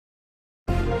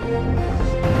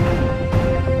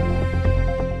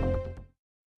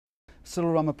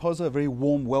Cyril Ramaphosa, a very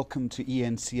warm welcome to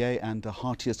eNCA and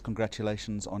heartiest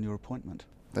congratulations on your appointment.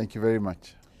 Thank you very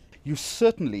much. You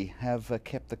certainly have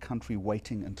kept the country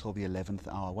waiting until the 11th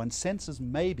hour. One senses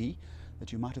maybe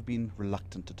that you might have been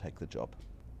reluctant to take the job.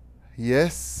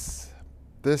 Yes,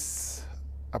 this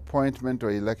appointment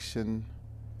or election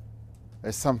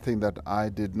is something that I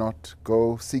did not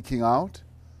go seeking out.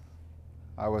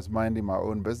 I was minding my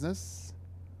own business.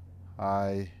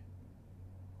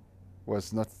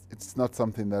 It's not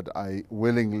something that I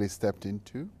willingly stepped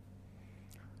into.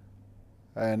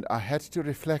 And I had to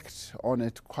reflect on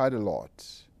it quite a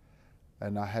lot.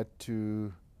 And I had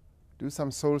to do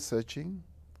some soul searching,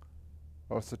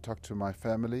 also talk to my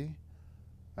family,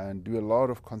 and do a lot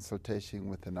of consultation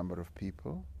with a number of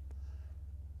people.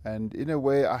 And in a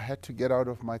way, I had to get out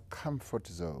of my comfort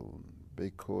zone,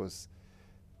 because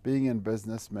being in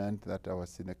business meant that I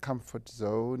was in a comfort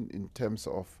zone in terms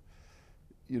of,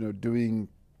 doing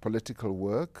political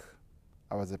work.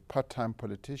 I was a part-time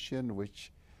politician,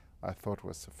 which I thought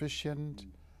was sufficient.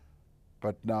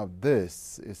 But now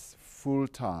this is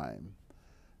full-time.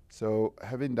 So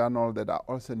having done all that, I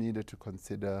also needed to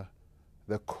consider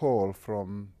the call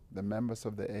from the members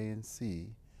of the ANC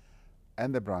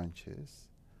and the branches.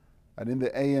 And in the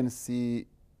ANC,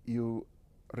 you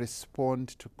respond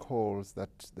to calls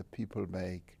that the people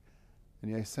make,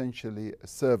 and you're essentially a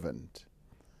servant.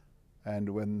 And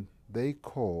when they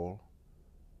call,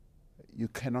 you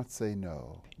cannot say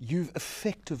no. You've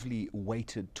effectively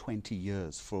waited 20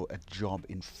 years for a job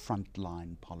in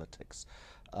frontline politics.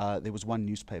 There was one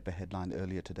newspaper headline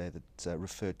earlier today that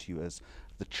referred to you as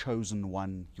the chosen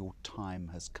one, your time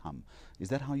has come. Is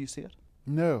that how you see it?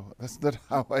 No, that's not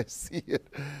how I see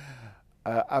it.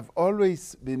 I've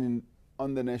always been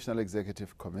on the National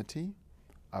Executive Committee.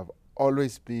 I've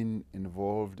always been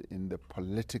involved in the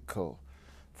political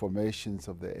formations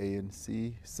of the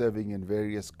ANC, serving in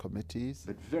various committees.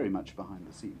 But very much behind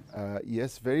the scenes.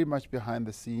 Yes, very much behind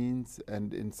the scenes,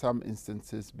 and in some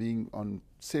instances being on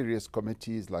serious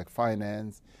committees like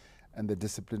Finance and the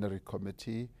Disciplinary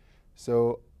Committee.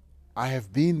 So I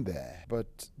have been there,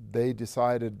 but they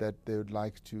decided that they would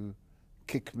like to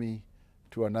kick me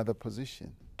to another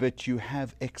position. But you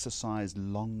have exercised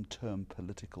long-term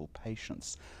political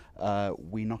patience.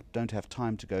 We don't have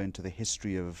time to go into the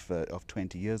history of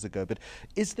 20 years ago, but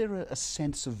is there a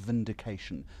sense of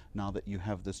vindication now that you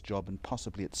have this job and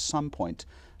possibly at some point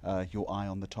your eye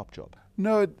on the top job?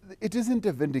 No, it isn't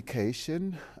a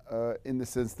vindication in the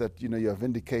sense that you're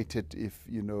vindicated if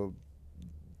you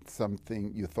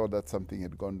thought that something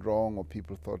had gone wrong, or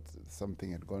people thought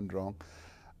something had gone wrong.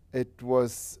 It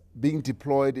was being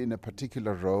deployed in a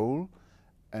particular role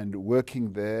and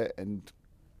working there and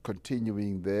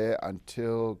continuing there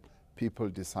until people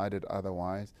decided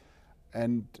otherwise.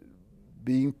 And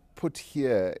being put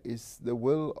here is the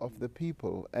will of the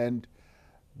people. And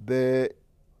there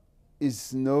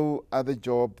is no other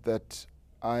job that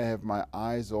I have my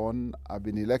eyes on. I've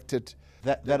been elected.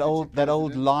 That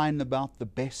old line about the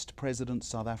best president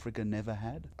South Africa never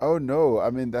had? Oh no, I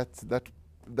mean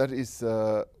that is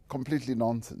completely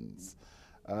nonsense.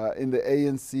 In the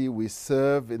ANC, we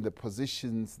serve in the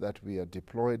positions that we are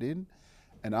deployed in,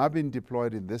 and I've been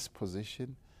deployed in this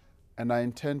position, and I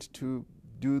intend to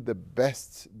do the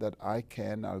best that I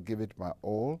can. I'll give it my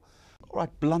all. All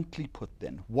right, bluntly put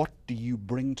then, what do you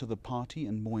bring to the party,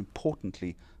 and more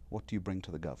importantly, what do you bring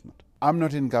to the government? I'm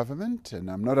not in government,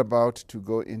 and I'm not about to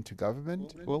go into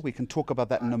government. Well, we can talk about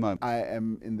that in a moment. I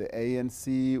am in the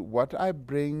ANC. What I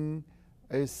bring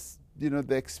is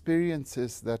the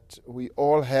experiences that we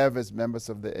all have as members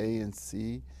of the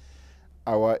ANC,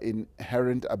 our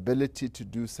inherent ability to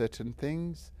do certain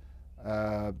things,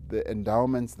 the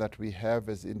endowments that we have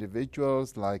as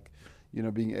individuals, like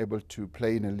being able to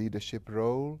play in a leadership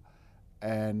role,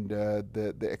 and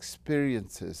the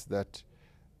experiences that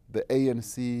the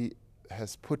ANC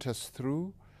has put us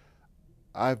through.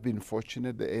 I've been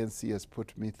fortunate. The ANC has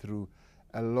put me through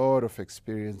a lot of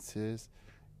experiences,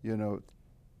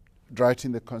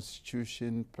 writing the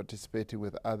Constitution, participating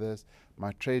with others,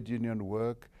 my trade union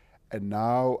work, and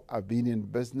now I've been in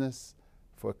business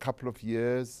for a couple of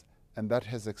years, and that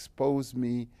has exposed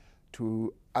me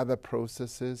to other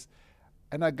processes.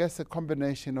 And I guess a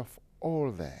combination of all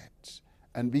that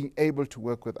and being able to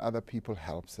work with other people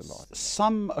helps a lot.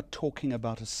 Some are talking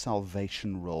about a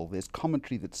salvation role. There's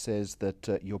commentary that says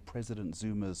that your President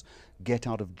Zuma's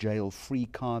get-out-of-jail-free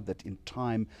card, that in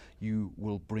time you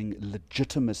will bring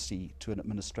legitimacy to an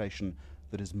administration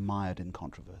that is mired in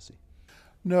controversy.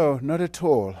 No, not at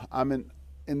all. I mean,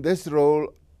 in this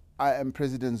role, I am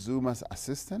President Zuma's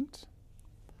assistant.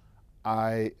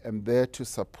 I am there to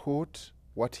support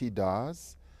what he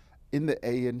does in the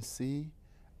ANC,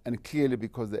 and clearly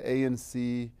because the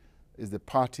ANC is the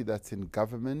party that's in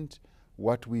government,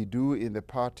 what we do in the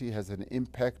party has an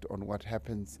impact on what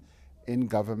happens in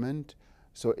government.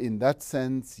 So in that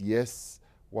sense, yes,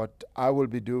 what I will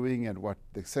be doing and what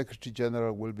the Secretary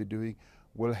General will be doing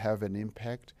will have an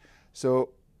impact. So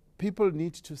people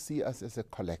need to see us as a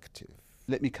collective.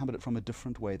 Let me come at it from a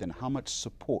different way then. How much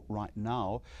support right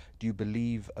now do you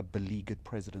believe a beleaguered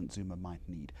President Zuma might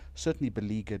need? Certainly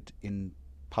beleaguered in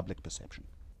public perception.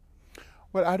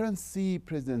 Well, I don't see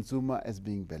President Zuma as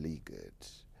being beleaguered.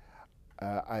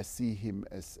 I see him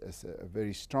as a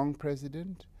very strong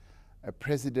president, a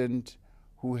president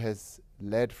who has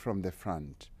led from the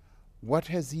front. What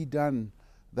has he done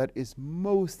that is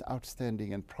most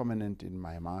outstanding and prominent in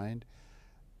my mind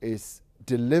is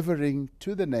delivering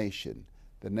to the nation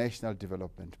the National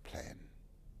Development Plan.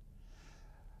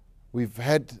 We've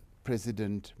had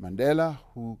President Mandela,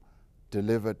 who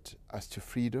delivered us to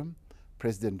freedom,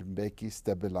 President Mbeki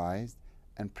stabilized,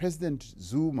 and President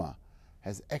Zuma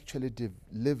has actually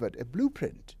delivered a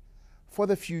blueprint for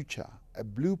the future, a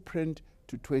blueprint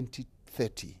to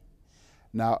 2030.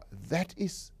 Now, that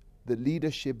is the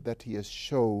leadership that he has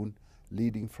shown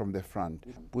leading from the front.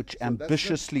 Which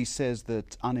ambitiously says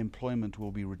that unemployment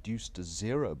will be reduced to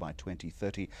 0 by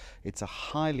 2030. It's a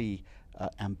highly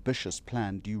ambitious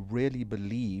plan. Do you really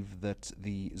believe that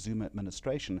the Zuma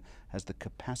administration has the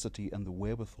capacity and the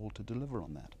wherewithal to deliver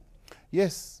on that?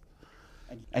 Yes.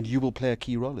 And you will play a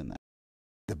key role in that?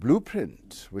 The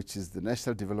blueprint, which is the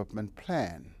National Development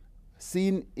Plan,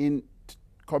 seen in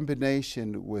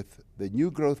combination with the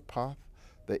new growth path,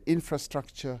 the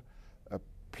infrastructure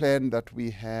plan that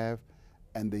we have,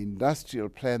 and the industrial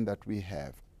plan that we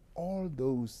have, all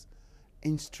those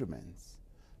instruments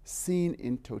seen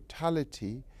in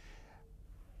totality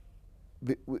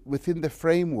within the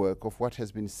framework of what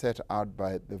has been set out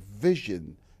by the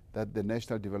vision that the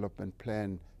National Development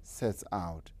Plan sets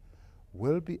out,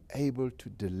 will be able to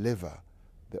deliver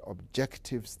the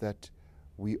objectives that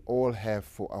we all have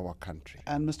for our country.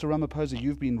 And Mr. Ramaphosa,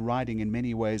 you've been riding in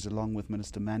many ways, along with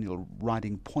Minister Manuel,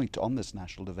 riding point on this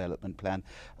National Development Plan.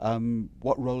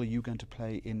 What role are you going to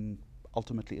play in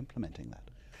ultimately implementing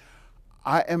that?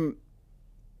 I am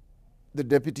the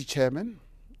Deputy Chairman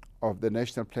of the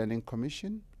National Planning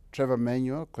Commission. Trevor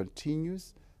Manuel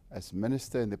continues as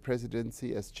Minister in the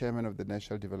Presidency, as Chairman of the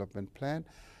National Development Plan.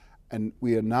 And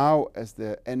we are now, as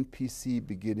the NPC,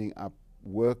 beginning up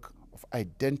work of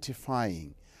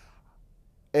identifying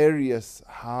areas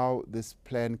how this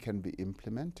plan can be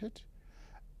implemented.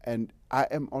 And I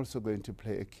am also going to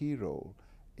play a key role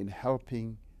in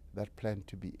helping that plan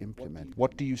to be implemented.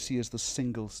 What do you see as the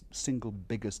single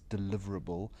biggest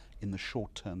deliverable in the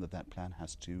short term that plan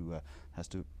has to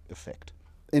affect?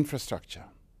 Infrastructure.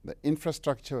 The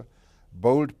infrastructure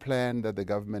bold plan that the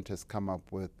government has come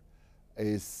up with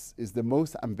is the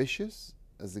most ambitious,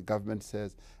 as the government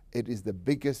says. It is the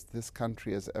biggest this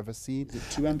country has ever seen. Is it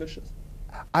too ambitious?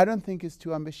 I don't think it's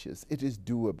too ambitious. It is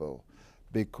doable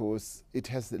because it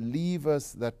has the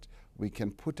levers that we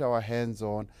can put our hands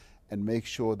on and make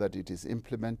sure that it is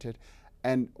implemented.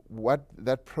 And what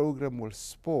that program will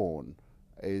spawn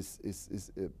is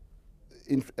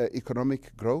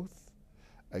economic growth,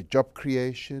 job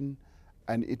creation,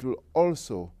 and it will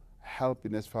also help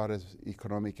in as far as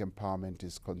economic empowerment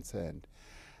is concerned.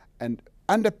 And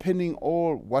underpinning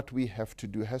all what we have to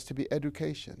do has to be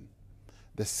education.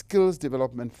 The skills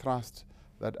development thrust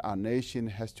that our nation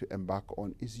has to embark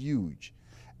on is huge.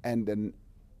 And the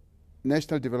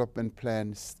National Development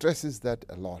Plan stresses that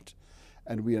a lot.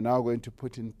 And we are now going to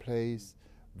put in place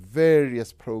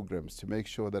various programs to make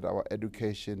sure that our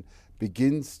education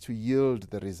begins to yield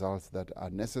the results that are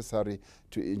necessary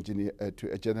to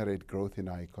generate growth in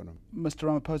our economy. Mr.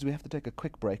 Ramaphosa, we have to take a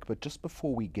quick break, but just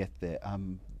before we get there,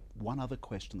 one other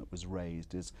question that was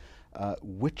raised is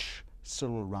which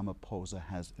Cyril Ramaphosa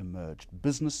has emerged?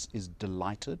 Business is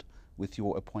delighted with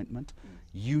your appointment.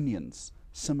 Unions,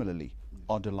 similarly,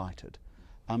 are delighted.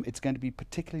 It's going to be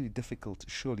particularly difficult,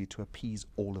 surely, to appease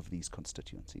all of these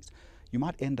constituencies. You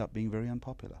might end up being very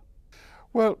unpopular.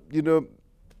 Well, you know,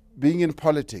 being in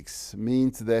politics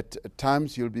means that at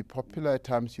times you'll be popular, at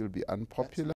times you'll be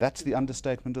unpopular. That's the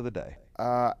understatement of the day.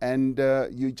 And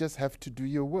you just have to do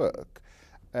your work.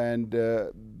 And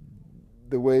the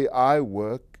way I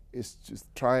work is to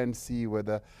try and see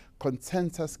whether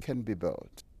consensus can be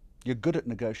built. You're good at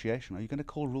negotiation. Are you going to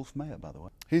call Rolf Meyer, by the way?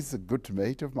 He's a good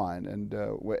mate of mine, and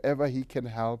wherever he can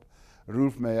help,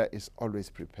 Rolf Meyer is always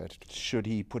prepared. Should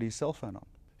he put his cell phone on?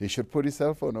 He should put his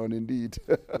cell phone on, indeed.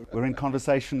 We're in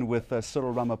conversation with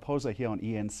Cyril Ramaphosa here on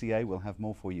eNCA. We'll have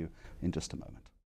more for you in just a moment.